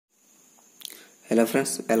Hello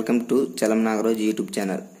friends, welcome to CHALAMANAGARAJU YouTube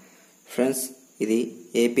channel. Friends, ఇది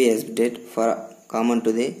Apsbtet for common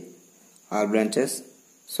to the all branches.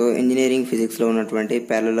 So engineering physics లో ఉన్నటువంటి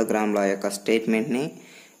parallelogram law యొక్క statement ని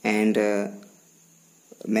and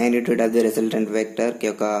magnitude of the resultant vector కి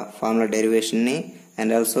యొక్క formula derivation ని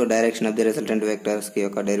and also direction of the resultant vectors కి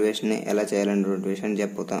యొక్క derivation ని ఎలా చేయాలనేటువంటి విషయం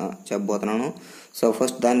చెప్పబోతున్నాను. సో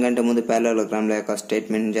ఫస్ట్ దానికంటే ముందు parallelogram ల యొక్క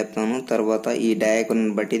స్టేట్మెంట్ ని చెప్తాను. తర్వాత ఈ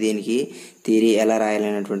డయాగ్రామ్ బట్టి దీనికి థియరీ ఎలా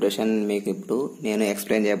రాయాలనేటువంటి విషయాన్ని మీకు ఇప్పుడు నేను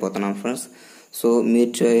ఎక్స్ప్లెయిన్ చేయబోతున్నాను ఫ్రెండ్స్. సో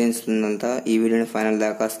మీరు చేయాల్సిందంతా ఈ వీడియోని ఫైనల్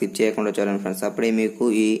దాకా స్కిప్ చేయకుండా చూడండి ఫ్రెండ్స్. అప్పుడే మీకు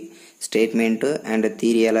ఈ స్టేట్మెంట్ అండ్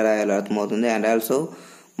థియరీ ఎలా రాయాలో అర్థమవుతుంది. అండ్ ఆల్సో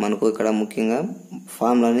మనకు ఇక్కడ ముఖ్యంగా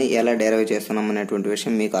ఫార్ములాని ఎలా డెరైవ్ చేస్తున్నాం అనేటువంటి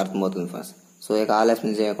విషయం మీకు అర్థమవుతుంది ఫ్రెండ్స్. సో ఇక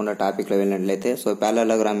ఆలస్యం చేయకుండా టాపిక్లో వెళ్ళినట్లయితే సో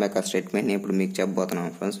parallelogram యొక్క స్టేట్మెంట్ని ఇప్పుడు మీకు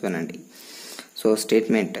చెప్పబోతున్నాను ఫ్రెండ్స్, వినండి. So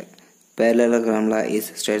statement parallelogram law is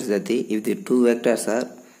states that if the two vectors are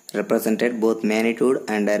represented both magnitude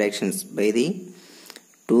and directions by the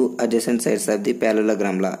two adjacent sides of the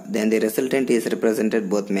parallelogram law, then the resultant is represented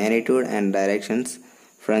both magnitude and directions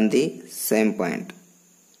from the same point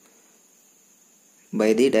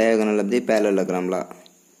by the diagonal of the parallelogram law.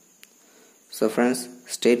 So friends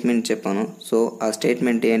statement చెప్పాను. So ఆ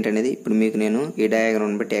statement ఏంటనేది ఇప్పుడు మీకు నేను ఈ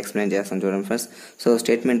diagram బట్టి explain చేస్తాను చూడండి ఫ్రెండ్స్. సో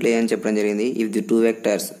స్టేట్మెంట్లో ఏం చెప్పడం జరిగింది, if the two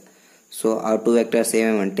vectors, so ఆ two vectors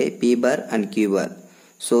ఏమేమంటే P bar and queue bar.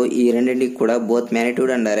 So ఈ రెండింటికి కూడా బోత్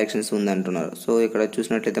మ్యాగ్నిట్యూడ్ అండ్ డైరెక్షన్స్ ఉందంటున్నారు. సో ఇక్కడ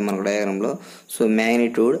చూసినట్లయితే మనకు డయాగ్రామ్లో so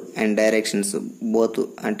magnitude and directions both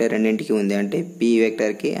అంటే రెండింటికి ఉంది, అంటే పీ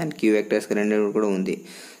వెక్టర్కి అండ్ క్యూ వెక్టర్స్కి రెండింటికి కూడా ఉంది.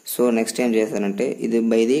 సో నెక్స్ట్ ఏం చేస్తానంటే ఇది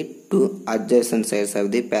by the two adjacent sides of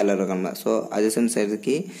the parallelogram. So adjacent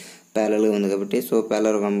సైడ్స్కి ప్యారలల్గా ఉంది కాబట్టి సో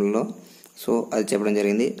parallelogramలో సో అది చెప్పడం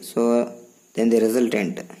జరిగింది. So then the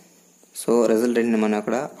resultant, so రిజల్టెంట్ని మనం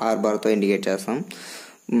అక్కడ ఆర్ బార్తో ఇండికేట్ చేస్తాం.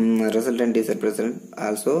 Resultant is represent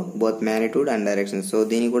also both magnitude and direction. So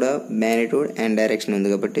దీనికి కూడా మ్యాగ్నిట్యూడ్ అండ్ డైరెక్షన్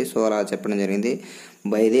ఉంది కాబట్టి సో అలా చెప్పడం జరిగింది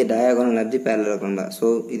by the diagonal of the parallelogram. So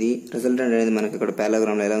ఇది రిజల్టెంట్ అనేది మనకి ఇక్కడ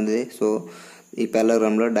parallelogramలో ఎలా ఉంది, సో ఈ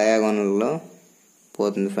parallelogramలో డయాగోనల్లో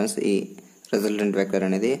పోతుంది ఫ్రెండ్స్ ఈ రిజల్టెంట్ వెక్టర్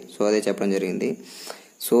అనేది. సో అదే చెప్పడం జరిగింది.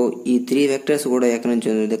 సో ఈ త్రీ వెక్టర్స్ కూడా ఎక్కడి నుంచి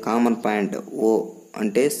ఉంది, కామన్ పాయింట్ ఓ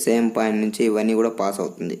అంటే సేమ్ పాయింట్ నుంచి ఇవన్నీ కూడా పాస్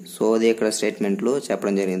అవుతుంది. సో అది ఇక్కడ స్టేట్మెంట్లో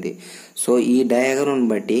చెప్పడం జరిగింది. సో ఈ డయాగ్రామ్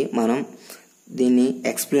బట్టి మనం దీన్ని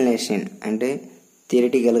ఎక్స్ప్లెనేషన్ అంటే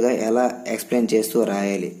థియరిటికల్గా ఎలా ఎక్స్ప్లెయిన్ చేస్తూ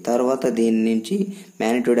రాయాలి, తర్వాత దీని నుంచి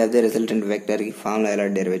magnitude of the resultant వెక్టర్కి formula ఎలా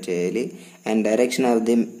డెరైవ్ చేయాలి and direction of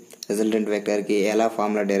the resultant వెక్టర్కి ఎలా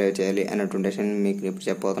ఫార్ములా డెరైవ్ చేయాలి అన్నటువంటి విషయం మీకు ఇప్పుడు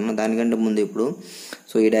చెప్పబోతున్నాను. దానికంటే ముందు ఇప్పుడు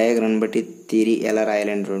సో ఈ డయాగ్రామ్ బట్టి థియరీ ఎలా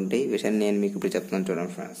రాయాలనేటువంటి విషయాన్ని నేను మీకు ఇప్పుడు చెప్తున్నాను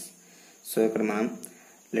చూడండి ఫ్రెండ్స్. సో ఇక్కడ మనం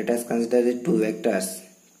let us consider the two vectors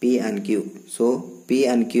P and queue. So P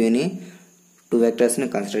and క్యూని two వెక్టర్స్ని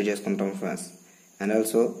consider చేసుకుంటాం friends. And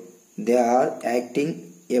also they are acting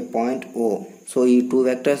A point oh. So ఈ టూ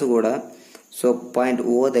వెక్టర్స్ కూడా సో పాయింట్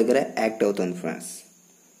ఓ దగ్గర యాక్ట్ అవుతుంది friends.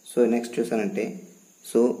 So next చూసానంటే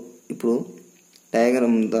so ఇప్పుడు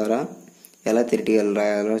diagram ద్వారా ఎలా theoretical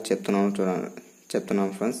రాయాలో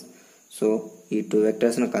చెప్తున్నాం ఫ్రెండ్స్. సో ఈ టూ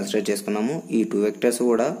వెక్టర్స్ని కన్సిడర్ చేసుకున్నాము. ఈ టూ వెక్టర్స్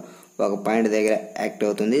కూడా ఒక పాయింట్ దగ్గర యాక్ట్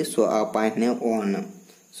అవుతుంది. సో ఆ పాయింట్నే ఓ అన్నాం.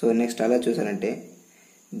 సో నెక్స్ట్ అలా చూసారంటే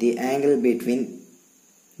the angle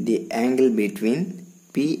between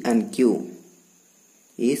P and queue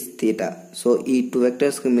is theta. So ఈ టూ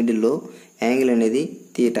వెక్టర్స్కి మిడిల్లో యాంగిల్ అనేది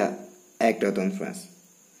థీటా యాక్ట్ అవుతుంది friends.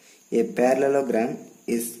 A parallelogram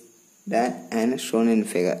is that and shown in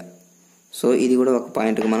figure. So ఇది కూడా ఒక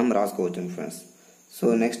పాయింట్కి మనం రాసుకోవచ్చు ఫ్రెండ్స్. సో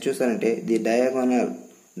నెక్స్ట్ చూసారంటే the diagonal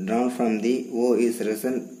drawn from the oh is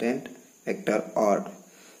resultant vector are.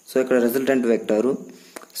 So ఇక్కడ రిజల్టెంట్ వెక్టరు,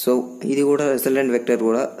 సో ఇది కూడా రిజల్టెంట్ వెక్టర్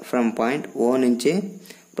కూడా ఫ్రమ్ పాయింట్ ఓ నుంచే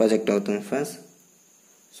ప్రొజెక్ట్ అవుతుంది ఫ్రెండ్స్.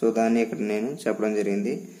 సో దాన్ని ఇక్కడ నేను చెప్పడం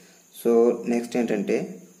జరిగింది. సో నెక్స్ట్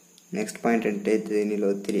పాయింట్ అంటే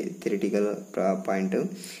దీనిలో theoretical point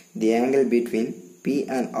the angle between P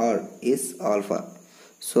and are is alpha.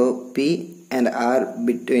 So P and are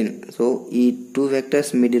between, so ఈ టూ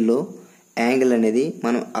వెక్టర్స్ మిడిల్లో యాంగిల్ అనేది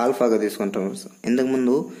మనం ఆల్ఫాగా తీసుకుంటాం.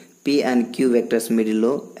 ఇంతకుముందు పీ అండ్ క్యూ వెక్టర్స్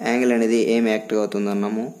మిడిల్లో యాంగిల్ అనేది ఏం యాక్ట్ అవుతుంది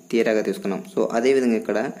అన్నాము, థీటాగా తీసుకున్నాం. సో అదేవిధంగా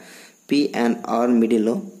ఇక్కడ పీ అండ్ ఆర్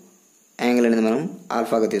మిడిల్లో యాంగిల్ అనేది మనం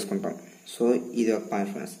ఆల్ఫాగా తీసుకుంటాం. సో ఇది ఒక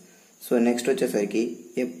పాయింట్ ఫ్రెండ్స్. సో నెక్స్ట్ వచ్చేసరికి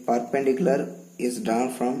ఏ perpendicular is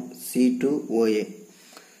drawn from C to OA.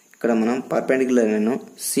 ఇక్కడ మనం పర్పెండిక్యులర్ నేను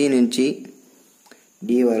సి నుంచి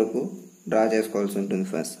డి వరకు డ్రా చేసుకోవాల్సి ఉంటుంది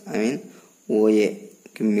ఫస్ట్.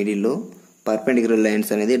 ఓఏకి మిడిల్లో పర్పెండిక్యులర్ లైన్స్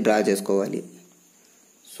అనేది డ్రా చేసుకోవాలి.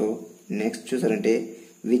 సో నెక్స్ట్ చూసారంటే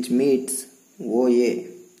which meets OA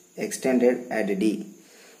extended at D.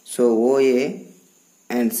 So OA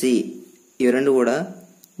and C ఇవి రెండు కూడా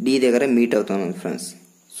డి దగ్గర మీట్ అవుతుంది ఫ్రెండ్స్.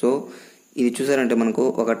 సో ఇది చూసారంటే మనకు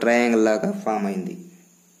ఒక ట్రయాంగిల్ లాగా ఫామ్ అయింది.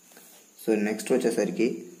 సో నెక్స్ట్ వచ్చేసరికి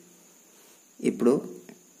ఇప్పుడు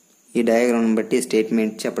ఈ డయాగ్రామ్ బట్టి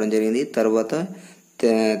స్టేట్మెంట్ చెప్పడం జరిగింది. తర్వాత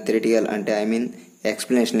థియరిటికల్ అంటే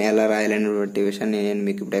ఎక్స్ప్లెనేషన్ ఎలా రాయాలనేటువంటి విషయాన్ని నేను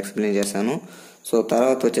మీకు ఇప్పుడు ఎక్స్ప్లెయిన్ చేస్తాను. సో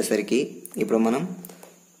తర్వాత వచ్చేసరికి ఇప్పుడు మనం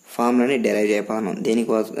ఫార్ములాని డెరైవ్ చేయబోతున్నాం.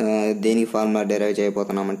 దేనికి formula derive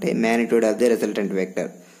చేయబోతున్నామంటే magnitude of the resultant vector.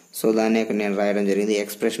 So దాన్ని ఇక్కడ నేను రాయడం జరిగింది,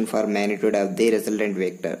 expression for magnitude of the resultant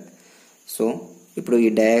vector. So ఇప్పుడు ఈ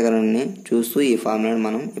డయాగ్రామ్ని చూస్తూ ఈ ఫార్ములాని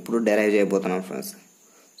మనం ఇప్పుడు డెరైవ్ చేయబోతున్నాం ఫ్రెండ్స్.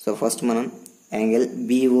 సో ఫస్ట్ మనం యాంగిల్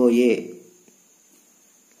BOA.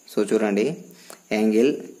 సో చూడండి,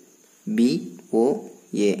 angle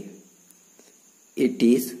BOA, it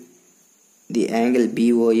is the angle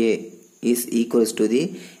BOA is equals to the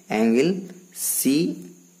angle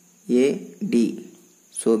CAD.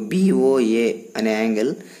 So BOA అనే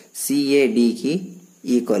యాంగిల్ CAD కి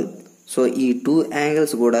ఈక్వల్. సో ఈ టూ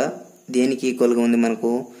యాంగిల్స్ కూడా దేనికి ఈక్వల్గా ఉంది,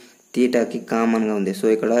 మనకు థీటాకి కామన్గా ఉంది. సో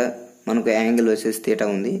ఇక్కడ మనకు యాంగిల్ వచ్చేసి థీటా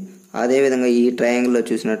ఉంది. అదేవిధంగా ఈ ట్రయాంగిల్లో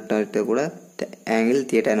చూసినట్టయితే కూడా యాంగిల్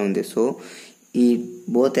థీటానే ఉంది. సో ఈ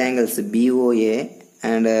both angles BOA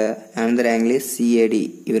and another angle CAD,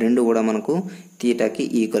 ఇవి రెండు కూడా మనకు థీటాకి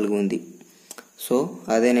ఈక్వల్గా ఉంది. సో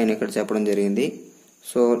అదే నేను ఇక్కడ చెప్పడం జరిగింది.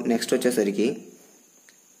 సో నెక్స్ట్ వచ్చేసరికి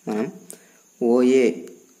మనం OA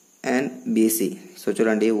అండ్ BC. సో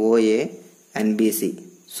చూడండి, OA అండ్ BC.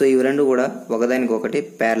 సో ఇవి రెండు కూడా ఒకదానికి ఒకటి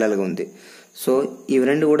ప్యారలల్గా ఉంది. సో ఇవి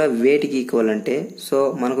రెండు కూడా వేటికి ఈక్వల్ అంటే సో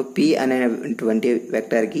మనకు P అనేటువంటి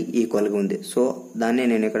వెక్టార్కి ఈక్వల్గా ఉంది. సో దాన్ని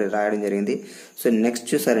నేను ఇక్కడ రాయడం జరిగింది. సో నెక్స్ట్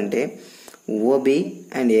చూసారంటే OB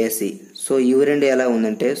అండ్ AC. సో ఇవి రెండు ఎలా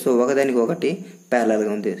ఉందంటే సో ఒకదానికి ఒకటి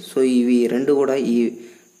ప్యారలల్గా ఉంది. సో ఇవి రెండు కూడా ఈ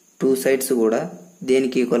టూ సైడ్స్ కూడా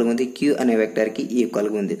దేనికి ఈక్వల్గా ఉంది, Q అనే వెక్టార్కి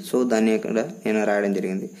ఈక్వల్గా ఉంది. సో దాన్ని ఇక్కడ నేను రాయడం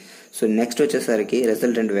జరిగింది. సో నెక్స్ట్ వచ్చేసరికి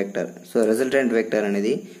resultant vector. So resultant vector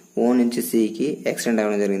అనేది O నుంచి Cకి ఎక్స్టెండ్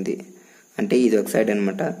అవ్వడం జరిగింది, అంటే ఇది ఒక సైడ్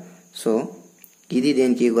అనమాట. సో ఇది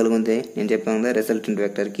దేనికి ఈక్వల్గా ఉంది, నేను చెప్పాను కదా రిజల్టెంట్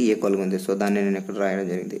వెక్టర్కి ఈక్వల్గా ఉంది. సో దాన్ని నేను ఇక్కడ రాయడం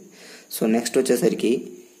జరిగింది. సో నెక్స్ట్ వచ్చేసరికి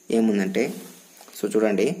ఏముందంటే సో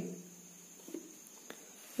చూడండి,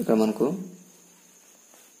 ఇక్కడ మనకు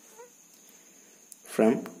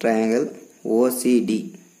ఫ్రమ్ ట్రయాంగిల్ OCD.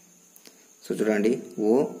 సో చూడండి,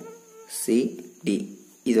 OCD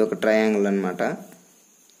ఇది ఒక ట్రయాంగిల్ అనమాట.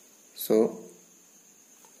 సో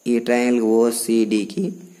ఈ ట్రయాంగిల్ OCDకి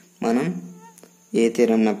మనం ఏ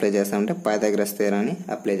థీరంని అప్లై చేస్తామంటే పైథాగరస్ థీరాన్ని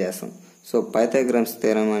అప్లై చేస్తాం. సో పైథాగరస్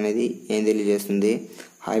థీరం అనేది ఏం తెలియజేస్తుంది,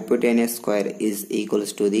 hypotenuse square is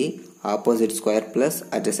equals to the opposite square plus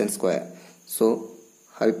adjacent square. So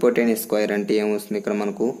hypotenuse square అంటే ఏమొస్తుంది, ఇక్కడ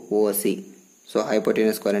మనకు OC. సో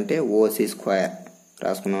హైపోటెన్యూస్ స్క్వేర్ అంటే OC స్క్వేర్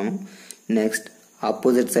రాసుకున్నాను. నెక్స్ట్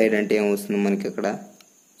ఆపోజిట్ సైడ్ అంటే ఏమొస్తుంది మనకి ఇక్కడ,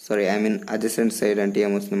 అడ్జసెంట్ సైడ్ అంటే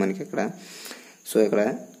ఏమొస్తుంది మనకి ఇక్కడ, సో ఇక్కడ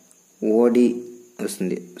OD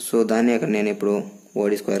వస్తుంది. సో దాన్ని ఇక్కడ నేను ఇప్పుడు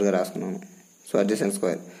OD స్క్వేర్గా రాసుకున్నాను. సో అడ్జసెంట్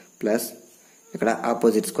స్క్వేర్ ప్లస్ ఇక్కడ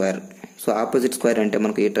opposite square. So opposite square అంటే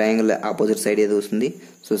మనకు ఈ ట్రయాంగిల్ ఆపోజిట్ సైడ్ ఏది వస్తుంది,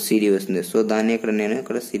 సో CD వస్తుంది. సో దాన్ని నేను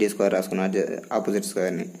ఇక్కడ CD స్క్వేర్ రాసుకున్నాను, ఆపోజిట్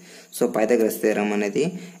స్క్వేర్ని. సో పైథాగరస్ థీరం అనేది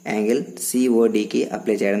యాంగిల్ CODకి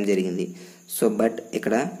అప్లై చేయడం జరిగింది. సో బట్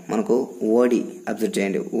ఇక్కడ మనకు OD అబ్జర్వ్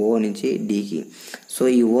చేయండి, O నుంచి Dకి. సో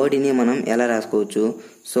ఈ ODని మనం ఎలా రాసుకోవచ్చు,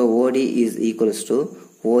 so OD is equals to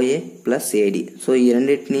OA plus AD. So ఈ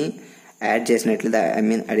రెండింటిని యాడ్ చేసినట్లయితే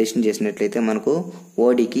అడిషన్ చేసినట్లయితే మనకు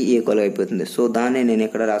ODకి ఈక్వల్ అయిపోతుంది. సో దాన్ని నేను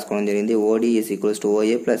ఇక్కడ రాసుకోవడం జరిగింది, OD is equals to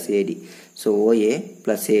OA plus AD. So OA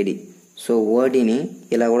plus AD. So ODని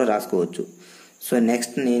ఇలా కూడా రాసుకోవచ్చు. సో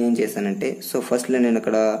నెక్స్ట్ నేనేం చేశానంటే సో ఫస్ట్లో నేను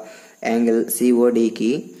ఇక్కడ యాంగిల్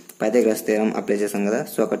CODకి పైథాగరస్ థీరం అప్లై చేసాం కదా.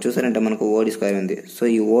 సో అక్కడ చూసారంటే మనకు OD స్క్వేర్ ఉంది. సో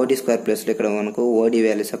ఈ OD స్క్వేర్ ప్లస్లో ఇక్కడ మనకు OD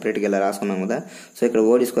వాల్యూ సపరేట్గా ఇలా రాసుకున్నాం కదా. సో ఇక్కడ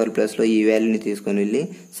OD స్క్వేర్ ప్లస్లో ఈ వాల్యూని తీసుకొని వెళ్ళి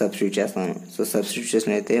సబ్స్టిట్యూట్ చేస్తాను. సో సబ్స్టిట్యూట్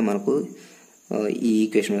చేసినైతే మనకు ఈ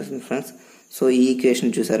ఈక్వేషన్ వస్తుంది ఫ్రెండ్స్. సో ఈ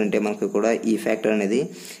ఈక్వేషన్ చూసారంటే మనకు కూడా ఈ ఫ్యాక్టర్ అనేది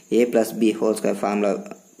A plus B whole square formula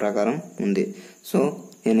ప్రకారం ఉంది. సో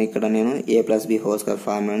నేను A plus B whole square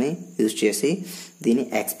ఫార్ములాని use చేసి దీన్ని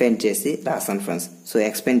ఎక్స్పెండ్ చేసి రాస్తాను ఫ్రెండ్స్. సో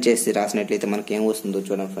ఎక్స్పెండ్ చేసి రాసినట్లయితే మనకి ఏం వస్తుందో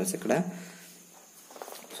చూడండి ఫ్రెండ్స్ ఇక్కడ.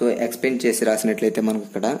 సో ఎక్స్పెండ్ చేసి రాసినట్లయితే మనకు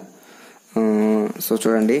ఇక్కడ సో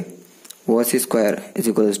చూడండి, OC square is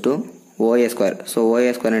equals to OA square. So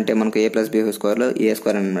OA square అంటే మనకు A plus B స్క్వేర్లో A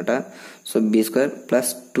square అనమాట. So B square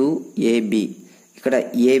plus 2AB. ఇక్కడ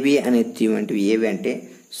AB అనేది ఏవి అంటే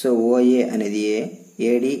సో OA అనేది A,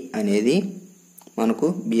 AD అనేది మనకు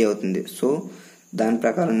B అవుతుంది. సో దాని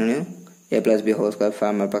ప్రకారం నేను A plus B whole square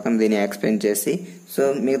formula ప్రకారం దీన్ని ఎక్స్ప్లెయిన్ చేసి సో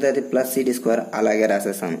మిగతాది ప్లస్ CD స్క్వేర్ అలాగే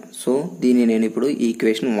రాసేసాను. సో దీన్ని నేను ఇప్పుడు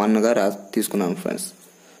ఈక్వేషన్ 1గా తీసుకున్నాను ఫ్రెండ్స్.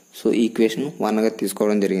 సో ఈక్వేషన్ 1గా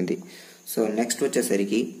తీసుకోవడం జరిగింది. సో నెక్స్ట్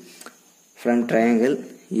వచ్చేసరికి from triangle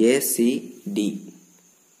ACD.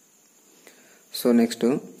 So next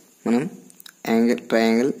మనం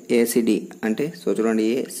ట్రయాంగిల్ ఏసీడి అంటే సో చూడండి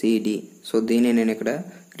ఏసీడి. సో దీన్ని నేను ఇక్కడ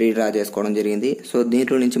రీడ్రా చేసుకోవడం జరిగింది. సో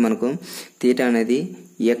దీంట్లో నుంచి మనకు థీటా అనేది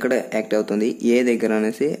ఎక్కడ యాక్ట్ అవుతుంది, ఏ దగ్గర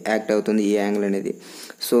అనేసి యాక్ట్ అవుతుంది ఈ యాంగిల్ అనేది.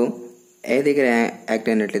 సో ఏ దగ్గర యాక్ట్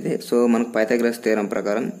అయినట్లయితే సో మనకు పైథాగరస్ థియరం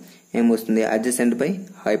ప్రకారం ఏమొస్తుంది, adjacent by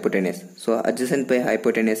hypotenuse. So adjacent by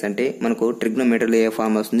hypotenuse అంటే మనకు ట్రిగ్నోమెట్రీలో ఏ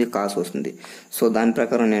ఫార్మ్ వస్తుంది, కాస్ వస్తుంది. సో దాని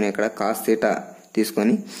ప్రకారం నేను ఇక్కడ కాస్ థీటా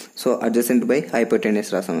తీసుకొని సో అడ్జసెంట్ బై హైపోటెనస్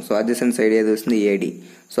రాసాను. సో అడ్జసెంట్ సైడ్ ఏది వస్తుంది ఏడి,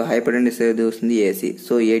 సో హైపోటెనస్ ఏది వస్తుంది AC.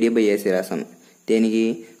 So AD by AC రాసాను. దేనికి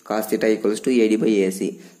cos theta equals to AD by AC.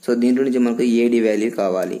 So దీంట్లో నుంచి మనకు ఏడి వాల్యూ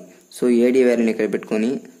కావాలి. సో ఏడి వాల్యూని ఇక్కడ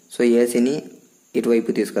పెట్టుకొని సో ఏసీని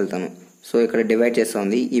ఇటువైపు తీసుకెళ్తాను. సో ఇక్కడ డివైడ్ చేస్తా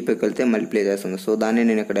ఉంది, ఈ పైకి వెళ్తే మల్టిప్లై చేస్తాను. సో దాన్ని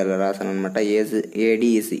నేను ఇక్కడ ఇలా రాసాను అనమాట. AD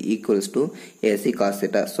is equals to AC cos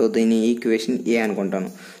theta. So దీని ఈక్వేషన్ ఏ అనుకుంటాను.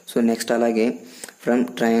 సో నెక్స్ట్ అలాగే ఫ్రమ్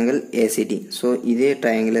ట్రయాంగిల్ ఏసీడి. సో ఇదే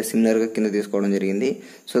ట్రయాంగిల్ సిమిలర్గా కింద తీసుకోవడం జరిగింది.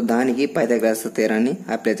 సో దానికి పైథాగరస్ థియరాన్ని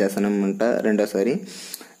అప్లై చేస్తాను అనమాట రెండోసారి.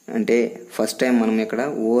 అంటే ఫస్ట్ టైం మనం ఇక్కడ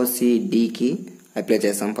ఓసిడికి అప్లై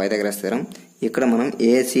చేస్తాం పైథాగరస్ థియరం. ఇక్కడ మనం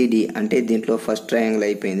ఏసీడి అంటే దీంట్లో ఫస్ట్ ట్రయాంగిల్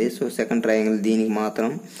అయిపోయింది. సో సెకండ్ ట్రయాంగిల్ దీనికి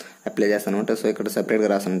మాత్రం అప్లై చేస్తాను అనమాట. సో ఇక్కడ సెపరేట్గా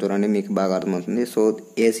రాస్తాను చూడండి, మీకు బాగా అర్థమవుతుంది. సో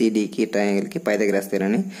ఏసీడికి ట్రయాంగిల్కి పైథాగరస్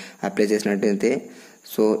థియరాన్ని అప్లై చేసినట్టయితే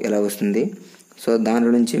సో ఇలా వస్తుంది. సో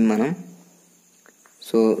దాంట్లో నుంచి మనం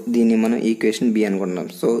సో దీన్ని మనం ఈక్వేషన్ బి అనుకుంటున్నాం.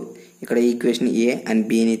 సో ఇక్కడ ఈక్వేషన్ ఏ అండ్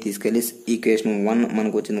బిని తీసుకెళ్ళి ఈక్వేషన్ 1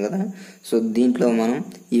 మనకు వచ్చింది కదా. సో దీంట్లో మనం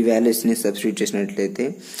ఈ వాల్యూస్ని సబ్స్టిట్యూట్ చేసినట్లయితే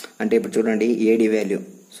అంటే ఇప్పుడు చూడండి ఏడి వాల్యూ.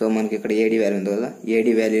 సో మనకి ఇక్కడ ఏడి వాల్యూ ఉంది కదా,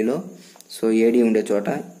 ఏడి వాల్యూలో సో ఏడి ఉండే చోట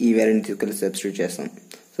ఈ వాల్యూని తీసుకెళ్ళి సబ్స్టిట్యూట్ చేస్తాం.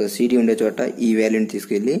 సో సిడి ఉండే చోట ఈ వాల్యూని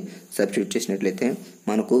తీసుకెళ్ళి సబ్స్టిట్యూట్ చేసినట్లయితే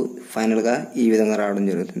మనకు ఫైనల్గా ఈ విధంగా రావడం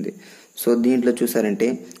జరుగుతుంది. సో దీంట్లో చూసారంటే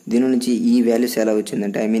దీని నుంచి ఈ వాల్యూస్ ఎలా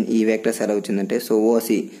వచ్చిందంటే ఐ మీన్ ఈ వెక్టర్స్ ఎలా వచ్చిందంటే సో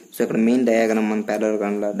ఓసి. సో ఇక్కడ మెయిన్ డయాగ్రామ్ మన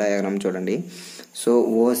parallelogram డయాగ్రామ్ చూడండి. సో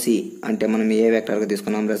ఓసి అంటే మనం ఏ వెక్టర్గా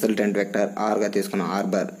తీసుకున్నాం, రిజల్టెంట్ వెక్టర్ ఆర్గా తీసుకున్నాం, are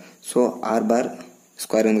bar. So are bar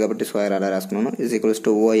square ఉంది కాబట్టి స్క్వేర్ అలా రాసుకున్నాను is equals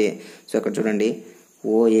to OA. So ఇక్కడ చూడండి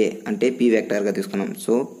ఓఏ అంటే పి వెక్టర్గా తీసుకున్నాం.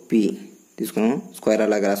 సో పి తీసుకున్నాం, స్క్వేర్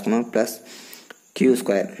అలాగే రాసుకున్నాం, ప్లస్ క్యూ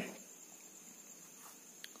స్క్వేర్.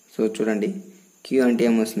 సో చూడండి క్యూ అంటే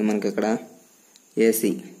ఏమొస్తుంది మనకి ఇక్కడ ఏసీ.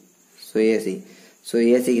 సో ఏసీ, సో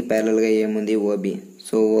ఏసీకి ప్యారలల్గా ఏముంది ఓబి.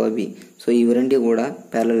 So OB. సో ఇవి రెండు కూడా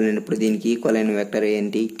ప్యారలల్ అయినప్పుడు దీనికి ఈక్వల్ అయిన వెక్టర్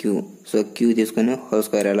ఏంటి క్యూ. సో క్యూ తీసుకొని హోల్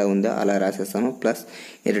స్క్వేర్ ఎలా ఉందో అలా రాసేస్తాను. ప్లస్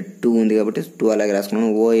ఇక్కడ 2 ఉంది కాబట్టి 2 అలాగే రాసుకున్నాను.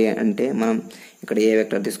 ఓఏ అంటే మనం ఇక్కడ ఏ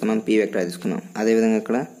వెక్టర్ తీసుకున్నాం, పి వెక్టర్ తీసుకున్నాం. అదేవిధంగా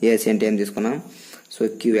ఇక్కడ ఏసీ అంటే ఏం తీసుకున్నాం, సో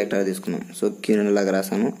క్యూ వెక్టర్ తీసుకున్నాం. సో క్యూని అలాగే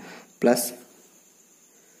రాసాను, ప్లస్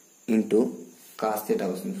ఇంటూ కాస్ థీటా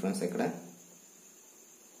వస్తుంది ఫ్రెండ్స్ ఇక్కడ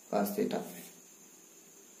cos theta.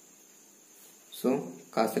 So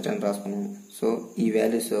cos theta అని రాసుకున్నాము. సో ఈ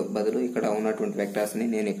వాల్యూస్ బదులు ఇక్కడ ఉన్నటువంటి వెక్టర్స్ని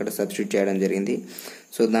నేను ఇక్కడ సబ్స్టిట్యూట్ చేయడం జరిగింది.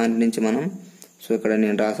 సో దాని నుంచి మనం సో ఇక్కడ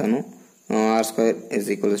నేను రాసాను are square is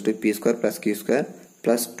equals to P square plus Q square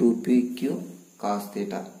plus 2pq cos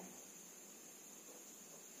theta.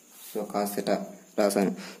 So cos theta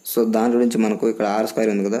రాసాను. సో దాంట్లో నుంచి మనకు ఇక్కడ ఆర్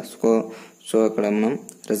స్క్వేర్ ఉంది కదా. సో ఇక్కడ మనం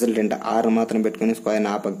రిజల్టెంట్ ఆర్ మాత్రం పెట్టుకుని స్క్వేర్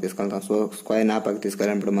నాపకి తీసుకెళ్తాం. సో స్క్వేర్ నాపకి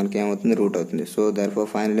తీసుకెళ్ళినప్పుడు మనకి ఏమవుతుంది, రూట్ అవుతుంది. సో దర్ఫోర్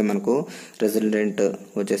ఫైనల్లీ మనకు రిజల్టెంట్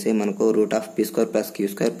వచ్చేసి మనకు root of P square plus Q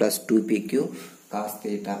square plus 2pq cos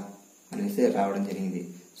theta అనేసి రావడం జరిగింది.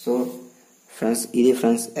 సో ఫ్రెండ్స్ ఇది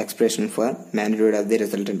friends expression for magnitude of the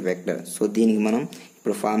resultant vector. So దీనికి మనం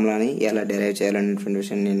ఇప్పుడు ఫార్ములాని ఎలా డెరైవ్ చేయాలనేటువంటి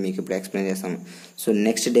విషయం నేను మీకు ఇప్పుడు ఎక్స్ప్లెయిన్ చేస్తాను. సో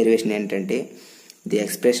నెక్స్ట్ డెరివేషన్ ఏంటంటే the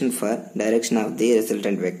expression for direction of the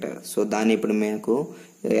resultant vector. So దాన్ని ఇప్పుడు మీకు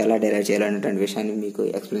ఎలా డెరైవ్ చేయాలనేటువంటి విషయాన్ని మీకు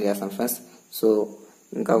ఎక్స్ప్లెయిన్ చేస్తాను ఫ్రెండ్స్. సో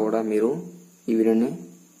ఇంకా కూడా మీరు ఈ వీడియోని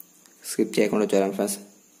స్కిప్ చేయకుండా చూడండి ఫ్రెండ్స్,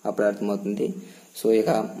 అప్పుడు అర్థమవుతుంది. సో ఇక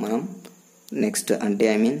మనం నెక్స్ట్ అంటే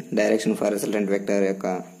I mean direction for resultant vector యొక్క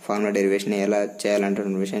ఫార్ములా డెరివేషన్ ఎలా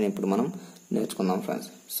చేయాలనేటువంటి విషయాన్ని ఇప్పుడు మనం నేర్చుకుందాం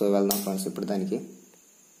ఫ్రెండ్స్. సో వెళ్దాం ఫ్రెండ్స్ ఇప్పుడు దానికి.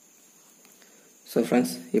 సో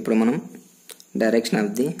ఫ్రెండ్స్ ఇప్పుడు మనం direction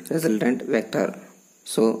of the resultant vector.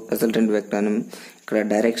 So resultant వెక్టర్ని ఇక్కడ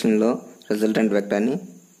డైరెక్షన్లో రిజల్టెంట్ వెక్టర్ని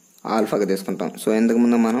ఆల్ఫాగా తీసుకుంటాం. సో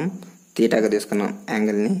ఇంతకుముందు మనం థీటాగా తీసుకున్నాం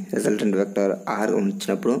యాంగిల్ని రిజల్టెంట్ వెక్టర్ ఆర్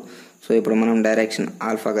ఉంచినప్పుడు. సో ఇప్పుడు మనం డైరెక్షన్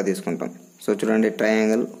ఆల్ఫాగా తీసుకుంటాం. సో చూడండి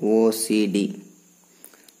ట్రయాంగిల్ ఓసిడి.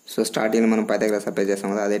 సో స్టార్టింగ్ మనం పైథాగరస్ అప్లై చేస్తాం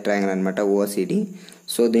కదా, అదే ట్రయాంగిల్ అనమాట ఓసిడి.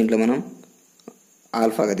 సో దీంట్లో మనం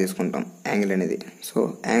ఆల్ఫాగా తీసుకుంటాం యాంగిల్ అనేది. సో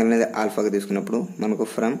యాంగిల్ అనేది ఆల్ఫాగా తీసుకున్నప్పుడు మనకు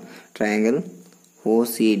ఫ్రమ్ ట్రయాంగిల్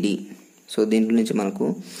ఓసిడి. సో దీంట్లో నుంచి మనకు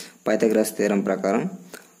పైథాగరస్ థియరం ప్రకారం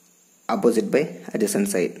opposite by adjacent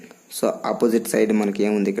side. So opposite side మనకి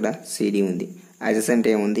ఏముంది, ఇక్కడ సిడి ఉంది, అడ్జసెంట్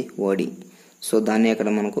ఏముంది ఓడి. సో దాన్ని అక్కడ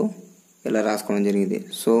మనకు ఇలా రాసుకోవడం జరిగింది.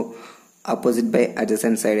 So opposite by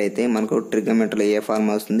adjacent side అయితే మనకు ట్రిగ్నోమెట్రీలో ఏ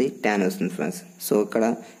ఫార్ములా వస్తుంది, tan వస్తుంది ఫ్రెండ్స్. సో ఇక్కడ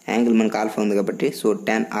యాంగిల్ మనకు ఆల్ఫా ఉంది కాబట్టి సో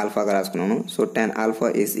tan ఆల్ఫాగా రాసుకున్నాను. So tan alpha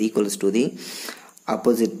is equals to the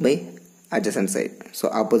opposite by adjacent side. So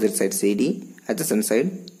opposite side CD, adjacent side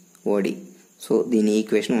OD. So దీని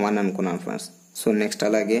ఈక్వేషన్ 1 అనుకున్నాను ఫ్రెండ్స్. సో నెక్స్ట్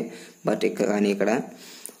అలాగే బట్ కానీ ఇక్కడ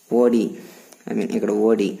OD ఇక్కడ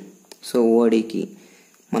OD. సో ODకి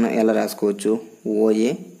మనం ఎలా రాసుకోవచ్చు,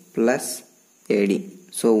 OA ప్లస్ AD.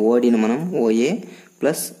 సో ODని మనం OA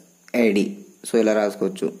ప్లస్ AD సో ఇలా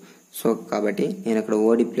రాసుకోవచ్చు. సో కాబట్టి నేను ఇక్కడ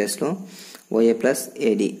OD ప్లస్లో OA ప్లస్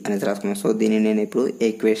AD అనేది రాసుకున్నాను. సో దీన్ని నేను ఇప్పుడు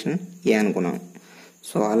ఈక్వేషన్ A అనుకున్నాను.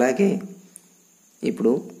 సో అలాగే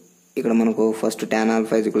ఇప్పుడు ఇక్కడ మనకు first tan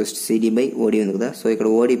alpha is equals to CD by OD ఉంది కదా. సో ఇక్కడ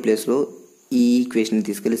OD ప్లేస్లో ఈ ఈక్వేషన్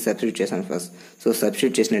తీసుకెళ్ళి సబ్స్టిట్యూట్ చేశాను ఫస్ట్. సో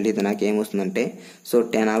సబ్స్టిట్యూట్ చేసినట్లయితే నాకు ఏమొస్తుందంటే so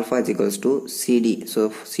tan alpha is equals to CD. So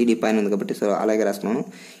CD పైన ఉంది కాబట్టి సో అలాగే రాసుకున్నాను.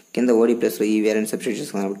 కింద OD ప్లస్లో ఈ వాల్యూని సబ్స్టిట్యూట్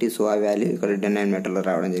చేస్తాను కాబట్టి సో ఆ వాల్యూ ఇక్కడ డినామినేటర్లో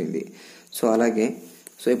రావడం జరిగింది. సో అలాగే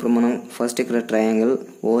సో ఇప్పుడు మనం ఫస్ట్ ఇక్కడ ట్రయాంగిల్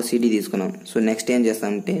OCD తీసుకున్నాం. సో నెక్స్ట్ ఏం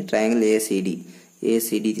చేస్తామంటే ట్రయాంగిల్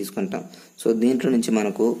ACD తీసుకుంటాం. సో దీంట్లో నుంచి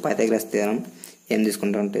మనకు పైథాగరస్ థియరం ఏం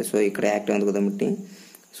తీసుకుంటామంటే సో ఇక్కడ యాక్టివ్ ఉంది కాబట్టి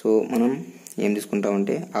సో మనం ఏం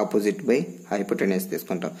తీసుకుంటామంటే ఆపోజిట్ బై హైపోటెన్యూస్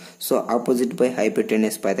తీసుకుంటాం. So opposite by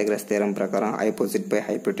hypotenuse Pythagoras theorem ప్రకారం ఆపోజిట్ బై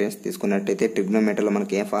హైపోటెన్యూస్ తీసుకున్నట్టయితే ట్రిగ్నోమెట్రీలో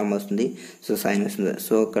మనకి ఏ ఫార్మ్ వస్తుంది, సో సైన్ వస్తుంది.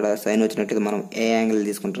 సో ఇక్కడ సైన్ వచ్చినట్టయితే మనం ఏ యాంగిల్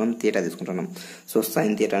తీసుకుంటున్నాం, థీటా తీసుకుంటున్నాం. సో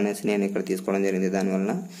సైన్ థీటా అనేసి నేను ఇక్కడ తీసుకోవడం జరిగింది.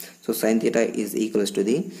 దానివల్ల so sine theta is equals to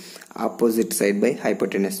the opposite side by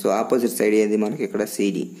hypotenuse. So opposite side ఏంది మనకి ఇక్కడ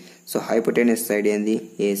CD. సో హైపోటెన్యూస్ సైడ్ ఏంది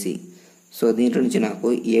AC. సో దీంట్లో నుంచి నాకు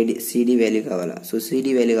CD వాల్యూ కావాలి. సో CD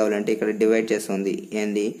వాల్యూ కావాలంటే ఇక్కడ డివైడ్ చేస్తుంది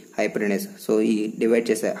ఏంది హైపోటెన్యూస్. సో ఈ డివైడ్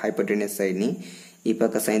చేసే హైపోటెన్యూస్ సైడ్ని ఈ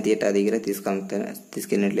పక్క సైన్ థీటా దగ్గర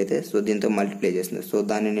తీసుకెళ్ళినట్లయితే సో దీంతో మల్టిప్లై చేస్తుంది. సో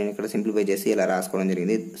దాన్ని నేను ఇక్కడ సింప్లిఫై చేసి ఇలా రాసుకోవడం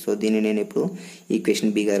జరిగింది. సో దీన్ని నేను ఇప్పుడు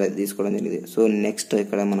ఈక్వేషన్ B గా తీసుకోవడం జరిగింది. సో నెక్స్ట్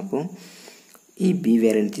ఇక్కడ మనకు ఈ B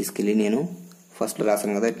వాల్యూని తీసుకెళ్ళి నేను ఫస్ట్లో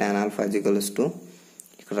రాసాను కదా tan alpha is equals to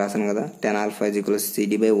ఇక్కడ రాసాను కదా tan alpha is equals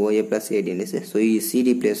CD by OA plus AD అనేసి. సో ఈ CD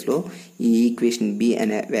ప్లేస్లో ఈ ఈక్వేషన్ B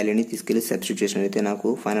అనే వాల్యూని తీసుకెళ్ళి సబ్స్టిట్యూట్ చేసినట్లయితే నాకు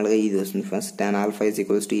ఫైనల్గా ఇది వస్తుంది first tan alpha is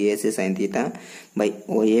equals to AC sine theta by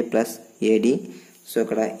OA plus AD. So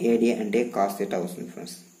ఇక్కడ AD అంటే కాస్ థీటా వస్తుంది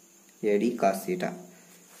ఫ్రెండ్స్. AD కాస్ థీటా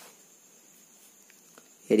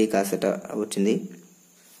వచ్చింది.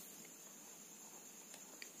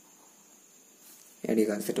 AD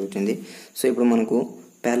కాస్ థీటా వచ్చింది. సో ఇప్పుడు మనకు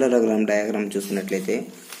parallelogram డయాగ్రామ్ చూసుకున్నట్లయితే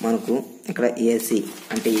మనకు ఇక్కడ AC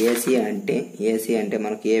అంటే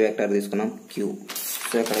మనకు ఏ వెక్టర్ తీసుకున్నాం Q.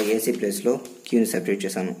 సో ఇక్కడ AC ప్లేస్లో Qని సబ్స్టిట్యూట్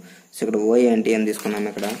చేశాను. సో ఇక్కడ OA అంటే ఏం తీసుకున్నాం,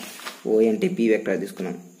 ఇక్కడ OA అంటే P వెక్టర్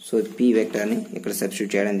తీసుకున్నాం. సో P వెక్టర్ని ఇక్కడ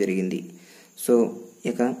సబ్స్టిట్యూట్ చేయడం జరిగింది. సో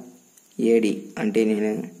ఇక AD అంటే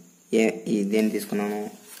నేను దేన్ని తీసుకున్నాను,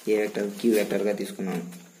 ఏ వెక్టర్ Q వెక్టర్గా తీసుకున్నాను.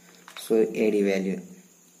 So AD value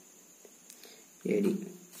AD.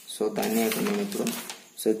 So దాన్ని నేను ఇప్పుడు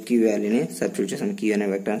సో Q వాల్యూని సబ్స్టిట్యూట్ చేసాను. Q అనే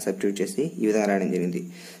వెక్టర్ని సబ్స్టిట్యూట్ చేసి ఈ విధంగా రాయడం జరిగింది.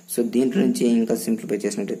 సో దీంట్లో నుంచి ఇంకా సింప్లిఫై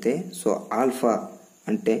చేసినట్టయితే సో ఆల్ఫా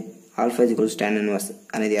అంటే alpha is equals tan inverse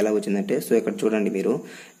అనేది ఎలా వచ్చిందంటే సో ఇక్కడ చూడండి మీరు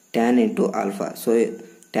tan into alpha. So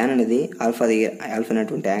tan అనేది ఆల్ఫా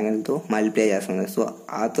అనేటువంటి యాంగిల్తో మల్టిప్లై చేస్తుంది. సో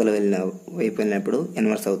ఆతల వైపు వెళ్ళినప్పుడు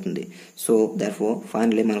ఇన్వర్స్ అవుతుంది. సో దర్ఫోర్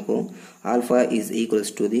ఫైనల్లీ మనకు alpha is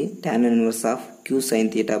equals to the tan inverse of Q sin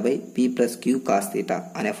theta by P plus Q cos theta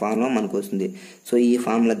అనే ఫార్ములా మనకు వస్తుంది. సో ఈ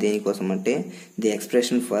ఫార్ములా దేనికోసం అంటే the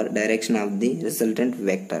expression for direction of the resultant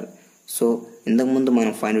vector. So ఇంతకుముందు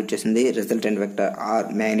మనం find out చేసింది resultant vector R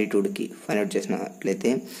మ్యాగ్నిట్యూడ్కి find out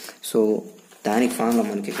చేసినట్లయితే సో దానికి ఫార్ములా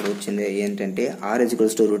మనకి ఇక్కడ వచ్చింది ఏంటంటే R is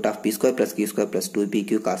equals to root of P² plus Q² plus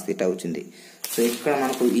 2PQ cos theta వచ్చింది. సో ఇక్కడ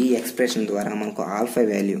మనకు ఈ ఎక్స్ప్రెషన్ ద్వారా మనకు ఆల్ఫా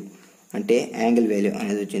వాల్యూ అంటే యాంగిల్ వాల్యూ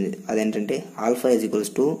అనేది వచ్చింది. అదేంటంటే alpha is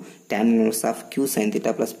equals to tan inverse of Q sin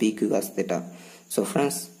theta plus PQ cos theta. So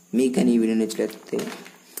friends మీకు కానీ ఈ వీడియో నచ్చినట్లయితే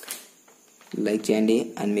లైక్ చేయండి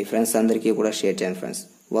అండ్ మీ ఫ్రెండ్స్ అందరికీ కూడా షేర్ చేయండి ఫ్రెండ్స్.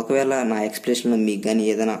 ఒకవేళ నా ఎక్స్ప్రెషన్లో మీకు కానీ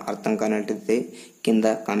ఏదైనా అర్థం కానట్లయితే కింద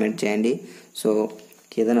కామెంట్ చేయండి. సో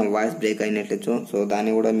ఏదైనా వాయిస్ బ్రేక్ అయినట్లయితే సో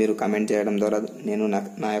దాన్ని కూడా మీరు కామెంట్ చేయడం ద్వారా నేను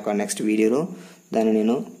నా యొక్క నెక్స్ట్ వీడియోలో దాన్ని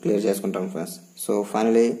నేను క్లియర్ చేసుకుంటాను friends. So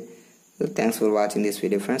finally thanks for watching this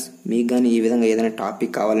video friends. మీకు కానీ ఈ విధంగా ఏదైనా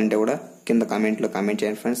టాపిక్ కావాలంటే కూడా కింద కామెంట్లో కామెంట్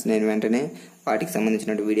చేయండి ఫ్రెండ్స్. నేను వెంటనే వాటికి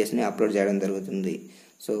సంబంధించిన వీడియోస్ని అప్లోడ్ చేయడం జరుగుతుంది.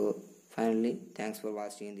 So finally thanks for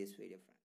watching this video.